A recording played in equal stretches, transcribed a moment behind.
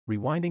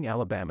rewinding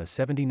Alabama's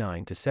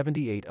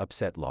 79-78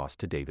 upset loss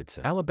to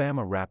Davidson.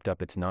 Alabama wrapped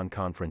up its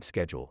non-conference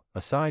schedule,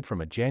 aside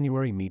from a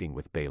January meeting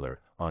with Baylor,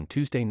 on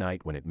Tuesday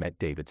night when it met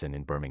Davidson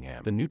in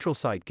Birmingham. The neutral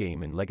site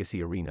game in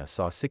Legacy Arena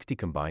saw 60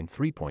 combined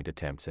three-point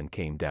attempts and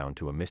came down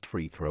to a missed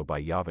free throw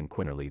by Jahvon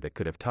Quinerly that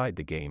could have tied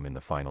the game in the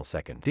final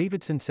second.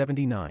 Davidson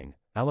 79,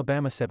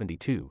 Alabama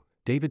 72.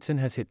 Davidson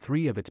has hit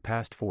 3 of its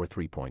past 4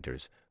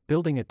 three-pointers,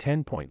 building a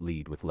 10-point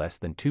lead with less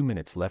than 2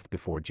 minutes left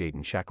before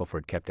Jaden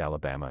Shackelford kept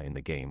Alabama in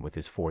the game with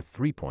his 4th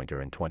three-pointer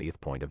and 20th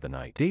point of the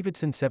night.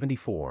 Davidson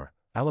 74,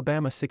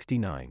 Alabama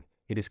 69.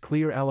 It is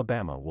clear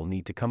Alabama will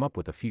need to come up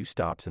with a few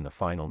stops in the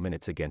final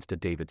minutes against a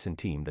Davidson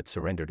team that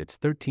surrendered its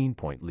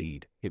 13-point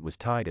lead. It was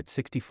tied at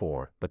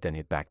 64, but then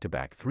hit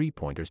back-to-back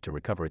three-pointers to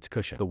recover its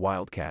cushion. The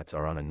Wildcats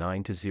are on a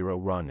 9-0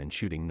 run and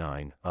shooting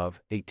 9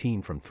 of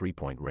 18 from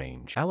three-point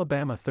range.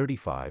 Alabama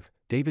 35,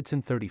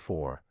 Davidson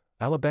 34.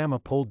 Alabama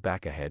pulled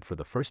back ahead for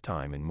the first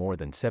time in more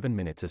than 7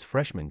 minutes as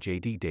freshman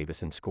JD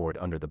Davison scored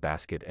under the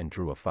basket and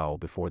drew a foul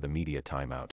before the media timeout.